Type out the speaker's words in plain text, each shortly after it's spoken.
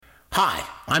Hi,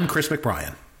 I'm Chris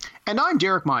McBrien. And I'm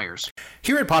Derek Myers.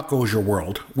 Here at Pop Goes Your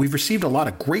World, we've received a lot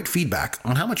of great feedback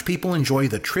on how much people enjoy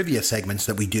the trivia segments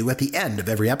that we do at the end of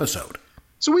every episode.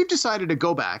 So we've decided to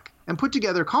go back and put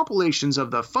together compilations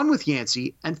of the Fun with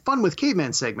Yancey and Fun with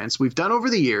Caveman segments we've done over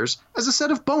the years as a set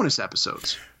of bonus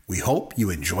episodes. We hope you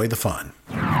enjoy the fun.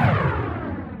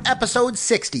 Episode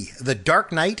 60, The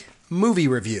Dark Knight Movie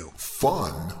Review.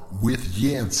 Fun with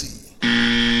Yancey.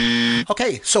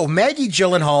 Okay, so Maggie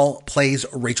Gyllenhaal plays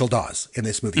Rachel Dawes in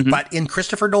this movie, but in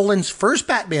Christopher Nolan's first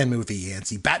Batman movie,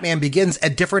 Yancey, Batman Begins, a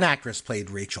different actress played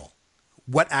Rachel.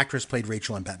 What actress played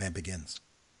Rachel in Batman Begins?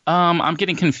 I'm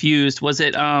getting confused. Was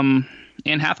it Anne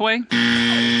Hathaway?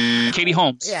 Katie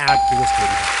Holmes. Yeah, it was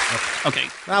Katie Holmes. Okay.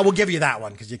 We'll give you that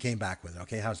one because you came back with it.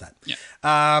 Okay, how's that?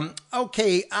 Yeah.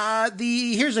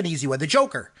 Here's an easy one. The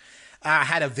Joker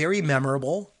had a very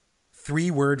memorable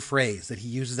 3-word phrase that he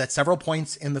uses at several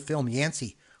points in the film.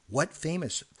 Yancey, what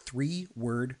famous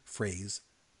 3-word phrase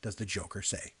does the Joker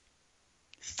say?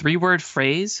 3-word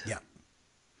phrase? Yeah.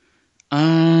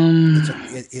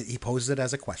 He poses it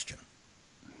as a question.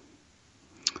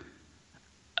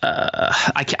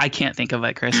 I can't think of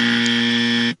it, Chris.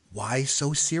 Why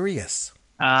so serious?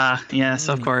 Yes,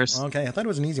 of course. Okay, I thought it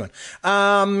was an easy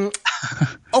one.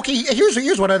 Okay,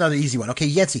 here's one another easy one. Okay,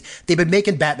 Yancey, they've been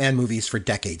making Batman movies for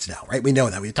decades now, right? We know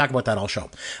that. We talk about that all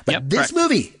show. But this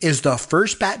movie is the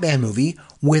first Batman movie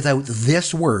without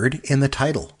this word in the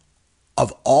title.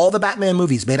 Of all the Batman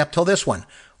movies made up till this one,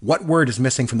 what word is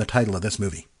missing from the title of this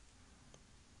movie?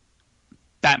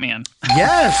 Batman.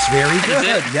 Yes, very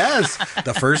good. Yes,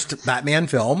 the first Batman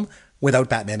film without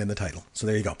Batman in the title. So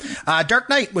there you go. Dark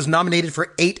Knight was nominated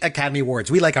for 8 Academy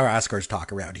Awards. We like our Oscars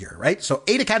talk around here, right? So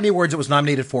 8 Academy Awards it was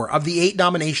nominated for. Of the 8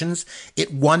 nominations,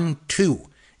 it won 2.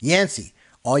 Yancey,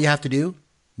 all you have to do,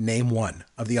 name one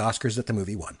of the Oscars that the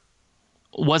movie won.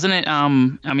 Wasn't it,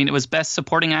 it was Best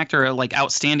Supporting Actor, or like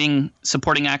Outstanding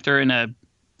Supporting Actor in a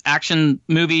action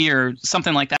movie or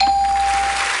something like that.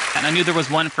 And I knew there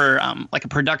was one for like a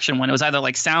production one. It was either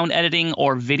like sound editing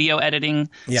or video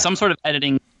editing, some sort of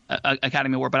editing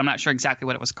Academy Award, but I'm not sure exactly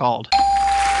what it was called.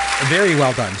 Very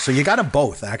well done. So you got them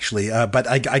both, actually. But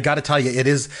I got to tell you, it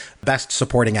is Best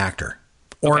Supporting Actor.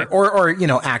 Or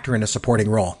actor in a supporting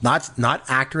role. Not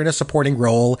actor in a supporting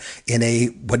role in a,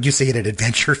 what do you say, in an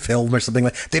adventure film or something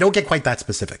like that. They don't get quite that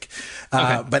specific.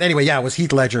 But anyway, it was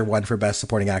Heath Ledger won for Best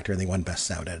Supporting Actor and they won Best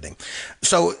Sound Editing.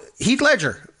 So Heath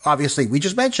Ledger, obviously, we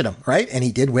just mentioned him, right? And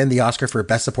he did win the Oscar for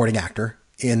Best Supporting Actor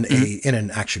in an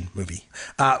action movie.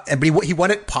 But he won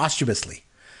it posthumously.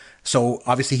 So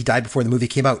obviously he died before the movie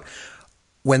came out.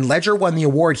 When Ledger won the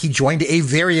award, he joined a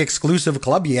very exclusive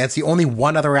club. Yancey, only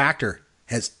one other actor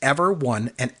has ever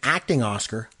won an acting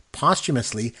Oscar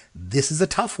posthumously. This is a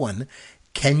tough one.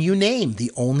 Can you name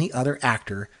the only other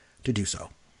actor to do so?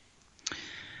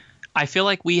 I feel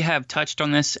like we have touched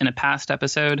on this in a past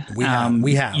episode. We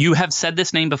have. You have said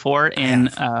this name before, and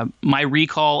my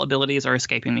recall abilities are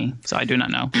escaping me, so I do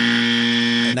not know.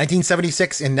 In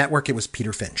 1976 in Network, it was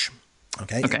Peter Finch.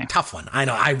 Okay. Tough one. I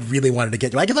know. I really wanted to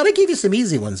get you. I thought I gave you some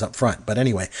easy ones up front, but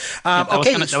anyway. That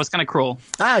was kind of cruel.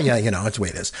 Yeah, it's the way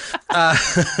it is.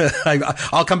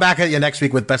 I'll come back at you next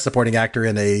week with Best Supporting Actor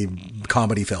in a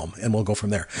comedy film, and we'll go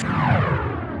from there.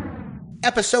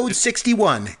 Episode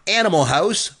 61, Animal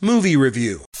House Movie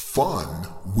Review. Fun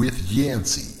with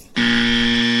Yancey.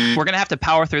 We're going to have to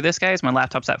power through this, guys. My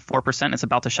laptop's at 4%. It's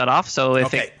about to shut off. So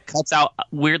if it cuts out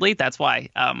weirdly, that's why.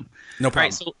 No problem.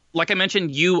 Right, so like I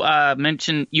mentioned, you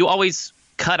always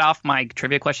cut off my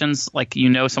trivia questions. Like,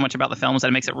 so much about the films that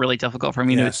it makes it really difficult for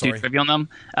me to do trivia on them.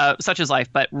 Such is life.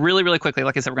 But really, really quickly,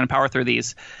 like I said, we're going to power through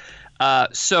these.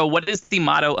 So what is the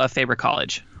motto of Faber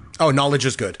College? Oh, knowledge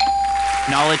is good.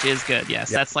 Knowledge is good.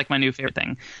 Yes, that's like my new favorite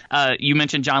thing. You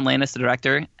mentioned John Landis, the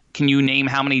director. Can you name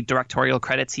how many directorial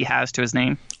credits he has to his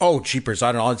name? Oh, jeepers.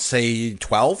 I don't know. I'd say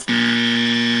 12.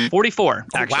 44,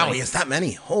 actually. Wow, he has that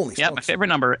many. Holy smokes. My favorite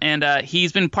number. And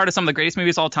he's been part of some of the greatest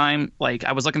movies of all time. Like,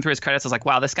 I was looking through his credits. I was like,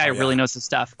 wow, this guy really knows his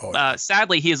stuff.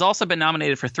 Sadly, he has also been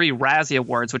nominated for 3 Razzie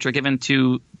Awards, which are given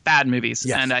to bad movies.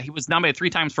 Yes. And he was nominated 3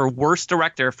 times for Worst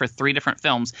Director for 3 different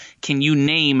films. Can you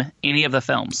name any of the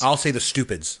films? I'll say The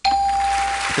Stupids.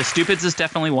 The Stupids is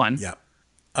definitely one. Yeah.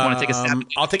 Want to take a stab?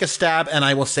 I'll take a stab, and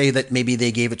I will say that maybe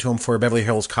they gave it to him for Beverly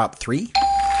Hills Cop 3.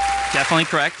 Definitely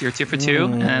correct. You're 2 for 2.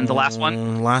 And the last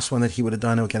one? Last one that he would have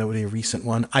done, again, it would be a recent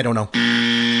one. I don't know.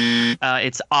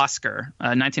 It's Oscar.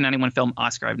 1991 film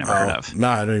Oscar I've never heard of. No,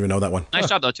 I don't even know that one. Nice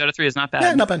job, though. 2 out of 3 is not bad.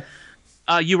 Yeah, not bad.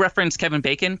 You referenced Kevin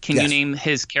Bacon. Can you name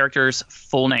his character's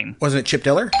full name? Wasn't it Chip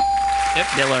Diller? Yep,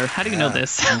 Diller. How do you know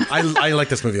this? I like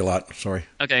this movie a lot. Sorry.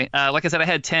 Okay. Like I said, I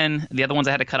had 10. The other ones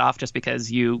I had to cut off just because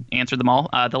you answered them all.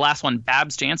 The last one,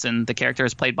 Babs Jansen, the character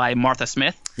is played by Martha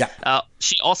Smith. Yeah.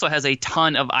 She also has a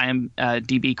ton of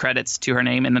IMDb credits to her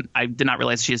name, and I did not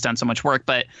realize she has done so much work.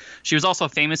 But she was also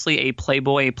famously a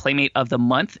Playboy Playmate of the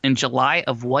Month in July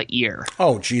of what year?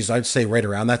 Oh, geez, I'd say right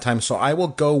around that time. So I will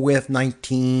go with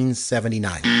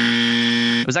 1979.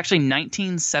 It was actually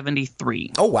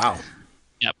 1973. Oh, wow.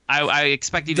 Yep. I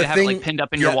expect you to have it like pinned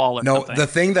up in your wall or something. The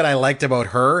thing that I liked about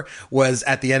her was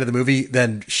at the end of the movie,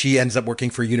 then she ends up working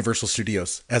for Universal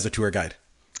Studios as a tour guide.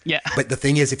 Yeah. But the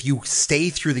thing is, if you stay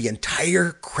through the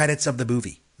entire credits of the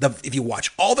movie, if you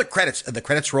watch all the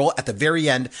credits roll at the very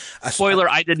end. Spoiler,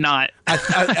 I did not.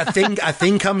 a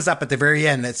thing comes up at the very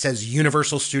end that says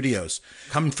Universal Studios.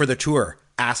 Come for the tour.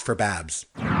 Ask for Babs.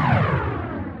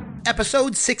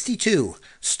 Episode 62,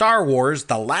 Star Wars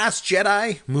The Last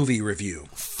Jedi movie review.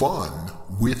 Fun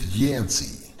with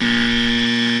Yancey.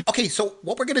 Okay, so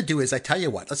what we're going to do is, I tell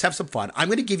you what, let's have some fun. I'm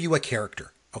going to give you a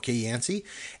character, okay, Yancey?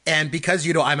 And because,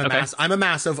 I'm a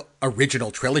massive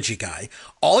original trilogy guy,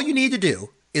 all you need to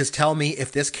do is tell me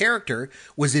if this character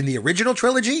was in the original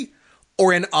trilogy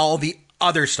or in all the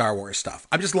other Star Wars stuff.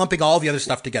 I'm just lumping all the other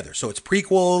stuff together. So it's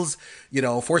prequels,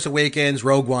 Force Awakens,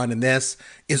 Rogue One, and this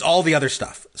is all the other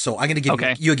stuff. So I'm going to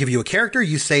give you a character.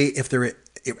 You say if they're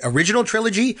original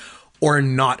trilogy or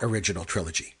not original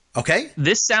trilogy. Okay?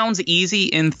 This sounds easy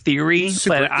in theory,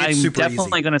 but I'm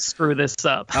definitely going to screw this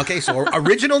up. Okay, so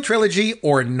original trilogy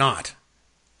or not.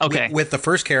 Okay. With the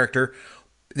first character,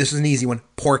 this is an easy one,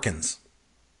 Porkins.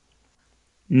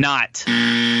 Not.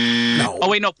 No. Oh,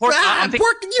 wait, no. I'm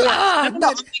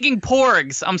thinking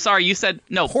Porgs. I'm sorry. You said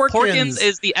no. Porkins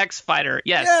is the X-Fighter.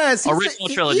 Yes. Original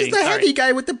trilogy. He's the heavy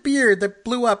guy with the beard that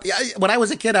blew up. Yeah, when I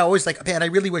was a kid, I always man, I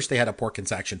really wish they had a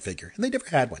Porkins action figure. And they never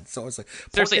had one. So I was like,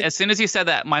 seriously, as soon as you said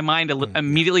that, my mind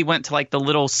immediately went to like the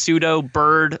little pseudo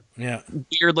bird,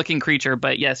 weird looking creature.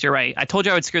 But yes, you're right. I told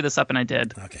you I would screw this up, and I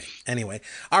did. Okay. Anyway.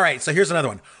 All right. So here's another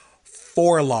one.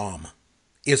 Forlom.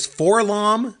 Is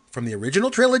Forlom from the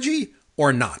original trilogy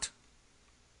or not?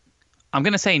 I'm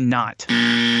going to say not.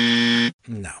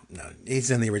 No.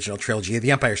 He's in the original trilogy. The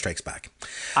Empire Strikes Back.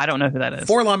 I don't know who that is.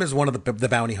 Forlom is one of the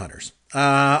bounty hunters.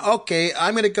 Okay,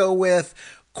 I'm going to go with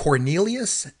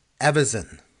Cornelius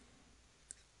Evazan,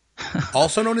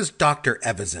 also known as Dr.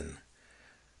 Evazan.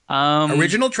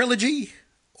 Original trilogy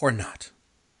or not?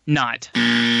 Not.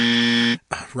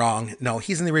 Wrong. No,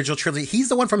 he's in the original trilogy. He's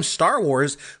the one from Star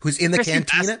Wars who's in the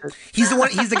cantina. He's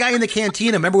the guy in the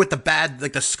cantina. Remember with the bad,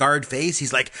 like the scarred face?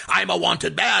 He's like, I'm a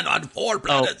wanted man on 4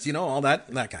 planets. All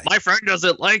that guy. My friend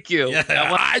doesn't like you.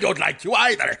 Yeah, I don't like you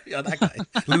either. That guy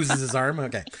loses his arm.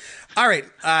 Okay. All right.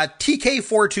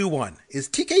 TK421. Is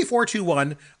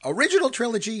TK421 original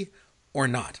trilogy or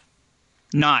not?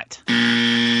 Not.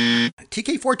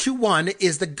 TK421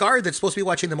 is the guard that's supposed to be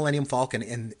watching the Millennium Falcon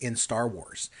in Star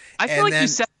Wars. I feel you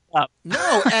set it up.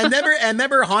 No, and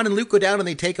remember Han and Luke go down and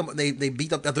they take them, they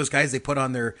beat up those guys, they put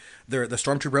on the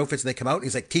stormtrooper outfits and they come out and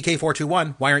he's like,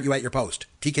 TK421, why aren't you at your post?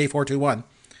 TK421,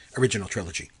 original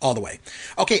trilogy, all the way.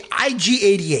 Okay,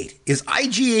 IG-88. Is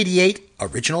IG-88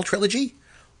 original trilogy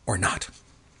or not?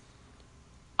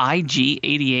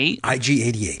 IG-88?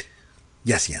 IG-88.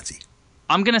 Yes, Yancey.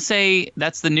 I'm going to say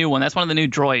that's the new one. That's one of the new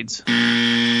droids.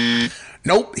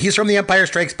 Nope. He's from The Empire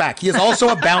Strikes Back. He is also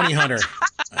a bounty hunter.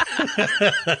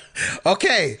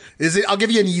 Okay. I'll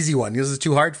give you an easy one. This is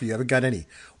too hard for you. I haven't got any.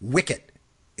 Wicket.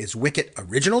 Is Wicket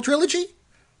original trilogy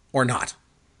or not?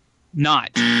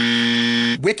 Not.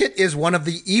 Wicket is one of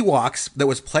the Ewoks that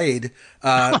was played.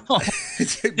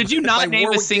 Did you not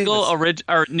name a single or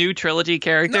new trilogy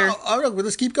character? No. All right, well,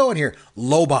 let's keep going here.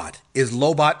 Lobot. Is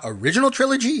Lobot original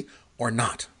trilogy or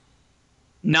not?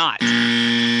 Not.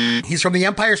 He's from The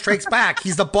Empire Strikes Back.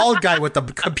 He's the bald guy with the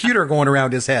computer going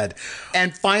around his head.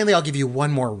 And finally, I'll give you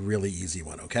one more really easy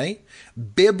one, okay?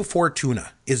 Bib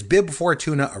Fortuna. Is Bib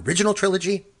Fortuna original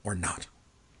trilogy or not?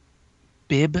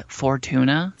 Bib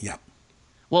Fortuna? Yeah.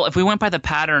 Well, if we went by the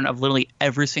pattern of literally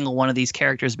every single one of these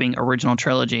characters being original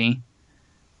trilogy,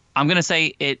 I'm going to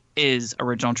say it is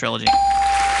original trilogy.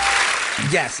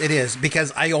 Yes, it is,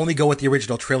 because I only go with the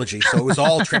original trilogy, so it was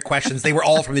all trick questions. They were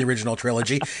all from the original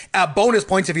trilogy. Bonus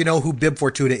points if you know who Bib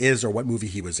Fortuna is or what movie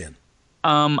he was in.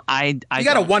 You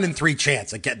got a 1 in 3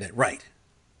 chance of getting it right.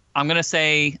 I'm going to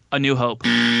say A New Hope.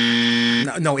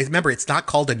 No, remember, it's not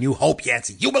called A New Hope,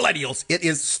 Yancey. You millennials, it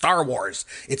is Star Wars.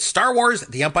 It's Star Wars,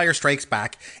 The Empire Strikes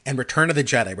Back, and Return of the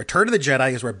Jedi. Return of the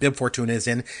Jedi is where Bib Fortuna is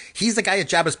in. He's the guy at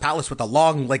Jabba's palace with the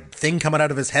long thing coming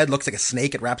out of his head. Looks like a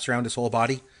snake. It wraps around his whole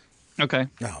body. Okay.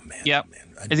 Oh, man. Yep.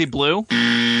 Man. Is he blue?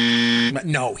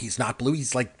 No, he's not blue.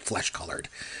 He's like flesh colored.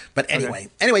 But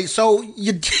anyway, so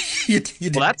you did,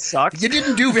 well, that sucks. You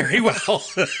didn't do very well.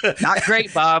 Not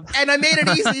great, Bob. And I made it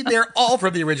easy. They're all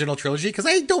from the original trilogy because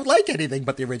I don't like anything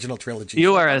but the original trilogy.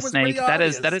 You are a snake. That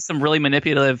is some really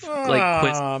manipulative quiz.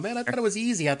 Oh man, I thought it was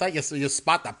easy. I thought you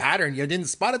spot the pattern. You didn't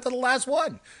spot it to the last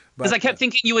one. Because I kept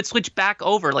thinking you would switch back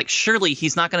over. Like, surely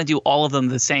he's not going to do all of them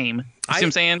the same. You see what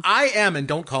I'm saying? I am, and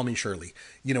don't call me Shirley.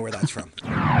 You know where that's from.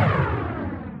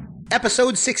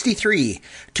 Episode 63,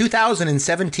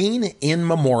 2017, In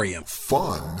Memoriam.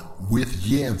 Fun with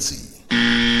Yancey.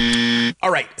 All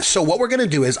right, so what we're going to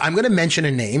do is I'm going to mention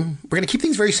a name. We're going to keep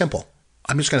things very simple.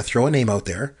 I'm just going to throw a name out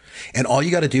there, and all you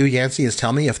got to do, Yancey, is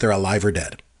tell me if they're alive or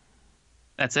dead.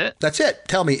 That's it? That's it.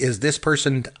 Tell me, is this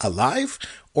person alive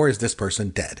or is this person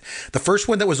dead? The first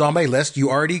one that was on my list,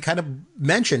 you already kind of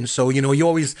mentioned. So, you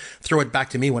always throw it back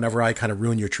to me whenever I kind of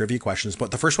ruin your trivia questions. But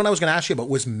the first one I was going to ask you about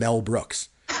was Mel Brooks.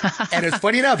 And it's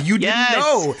funny enough, you didn't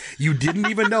know. You didn't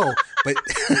even know. But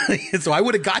so I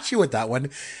would have got you with that one.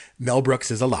 Mel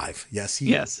Brooks is alive. Yes,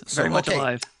 he is. Very much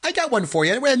alive. I got one for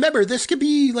you. Remember, this could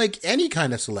be like any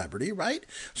kind of celebrity, right?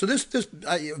 So this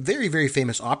very, very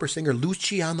famous opera singer,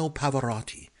 Luciano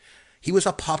Pavarotti. He was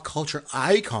a pop culture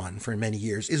icon for many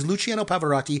years. Is Luciano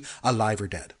Pavarotti alive or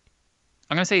dead?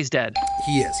 I'm going to say he's dead.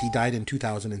 He is. He died in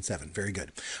 2007. Very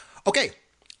good. Okay.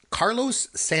 Carlos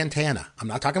Santana. I'm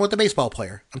not talking about the baseball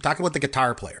player. I'm talking about the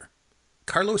guitar player.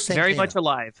 Carlos Santana. Very much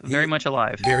alive. Very much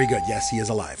alive. Very good. Yes, he is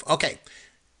alive. Okay.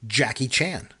 Jackie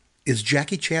Chan. Is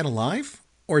Jackie Chan alive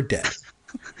or dead?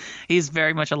 He's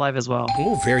very much alive as well.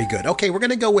 Oh, very good. Okay, we're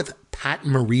going to go with Pat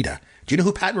Morita. Do you know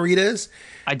who Pat Morita is?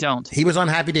 I don't. He was on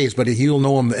Happy Days, but you'll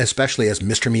know him especially as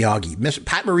Mr. Miyagi.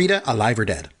 Pat Morita, alive or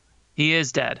dead? He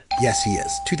is dead. Yes, he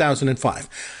is. 2005.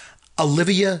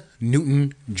 Olivia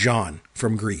Newton-John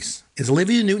from Greece. Is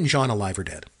Olivia Newton-John alive or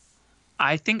dead?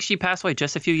 I think she passed away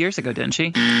just a few years ago, didn't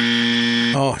she?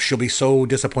 Oh, she'll be so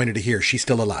disappointed to hear she's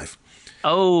still alive.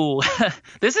 Oh,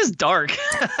 this is dark.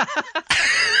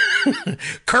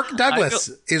 Kirk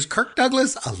Douglas. Is Kirk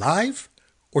Douglas alive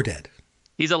or dead?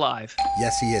 He's alive.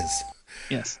 Yes, he is.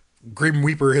 Yes. Grim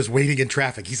Reaper is waiting in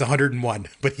traffic. He's 101,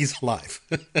 but he's alive.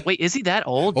 Wait, is he that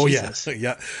old? Oh, Jesus.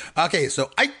 yeah. Okay,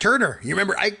 so Ike Turner. You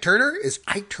remember Ike Turner? Is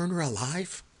Ike Turner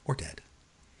alive or dead?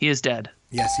 He is dead.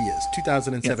 Yes, he is.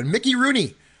 2007. Yep. Mickey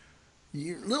Rooney.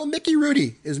 Little Mickey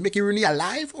Rooney. Is Mickey Rooney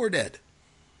alive or dead?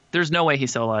 There's no way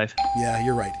he's still alive. Yeah,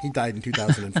 you're right. He died in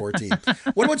 2014.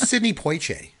 What about Sidney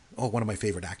Poitier? Oh, one of my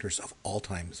favorite actors of all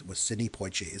time was Sidney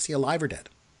Poitier. Is he alive or dead?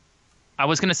 I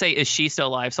was going to say, is she still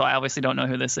alive? So I obviously don't know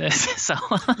who this is. So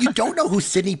You don't know who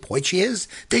Sidney Poitier is?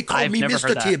 They call me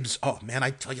Mr. Tibbs. Oh, man,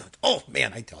 I tell you.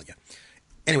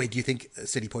 Anyway, do you think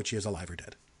Sidney Poitier is alive or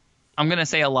dead? I'm going to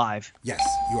say alive. Yes,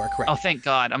 you are correct. Oh, thank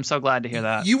God. I'm so glad to hear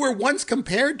that. You were once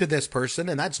compared to this person,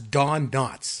 and that's Don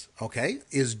Knotts. Okay?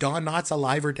 Is Don Knotts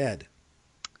alive or dead?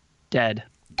 Dead.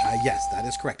 Yes, that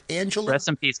is correct. Rest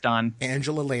in peace, Don.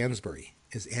 Angela Lansbury.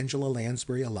 Is Angela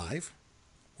Lansbury alive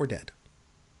or dead?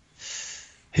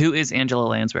 Who is Angela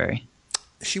Lansbury?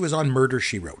 She was on Murder,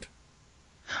 She Wrote.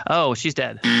 Oh, she's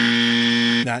dead.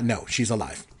 No, she's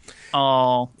alive.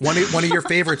 Oh, one of your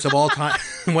favorites of all time.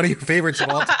 One of your favorites of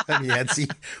all time, Yancy.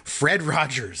 Fred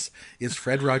Rogers. Is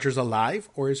Fred Rogers alive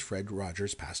or is Fred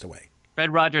Rogers passed away?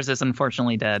 Fred Rogers is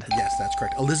unfortunately dead. Yes, that's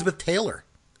correct. Elizabeth Taylor,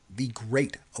 the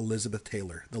great Elizabeth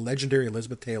Taylor, the legendary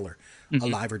Elizabeth Taylor,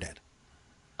 alive or dead?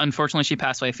 Unfortunately, she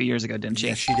passed away a few years ago, didn't she?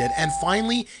 Yes, she did. And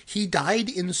finally, he died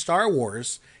in Star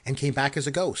Wars and came back as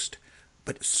a ghost.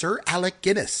 But Sir Alec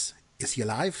Guinness, is he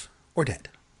alive or dead?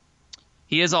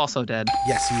 He is also dead.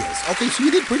 Yes, he is. Okay, so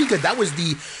you did pretty good. That was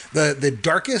the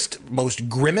darkest, most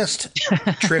grimmest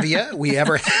trivia we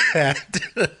ever had.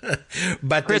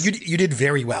 But Chris, you did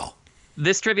very well.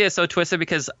 This trivia is so twisted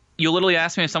because you literally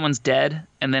ask me if someone's dead,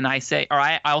 and then I'll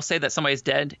say that somebody's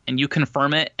dead, and you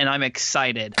confirm it, and I'm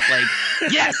excited. Like,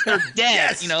 yes, they're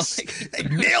dead. Yes. I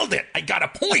nailed it. I got a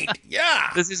point. Yeah.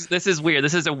 This is weird.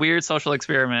 This is a weird social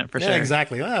experiment for sure.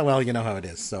 Exactly. Well, you know how it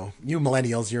is. So you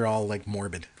millennials, you're all like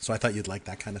morbid. So I thought you'd like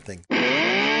that kind of thing.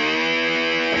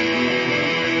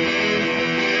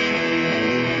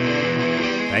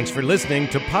 Thanks for listening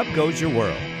to Pop Goes Your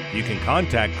World. You can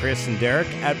contact Chris and Derek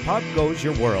at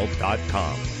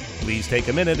popgoesyourworld.com. Please take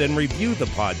a minute and review the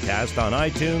podcast on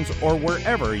iTunes or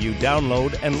wherever you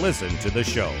download and listen to the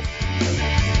show.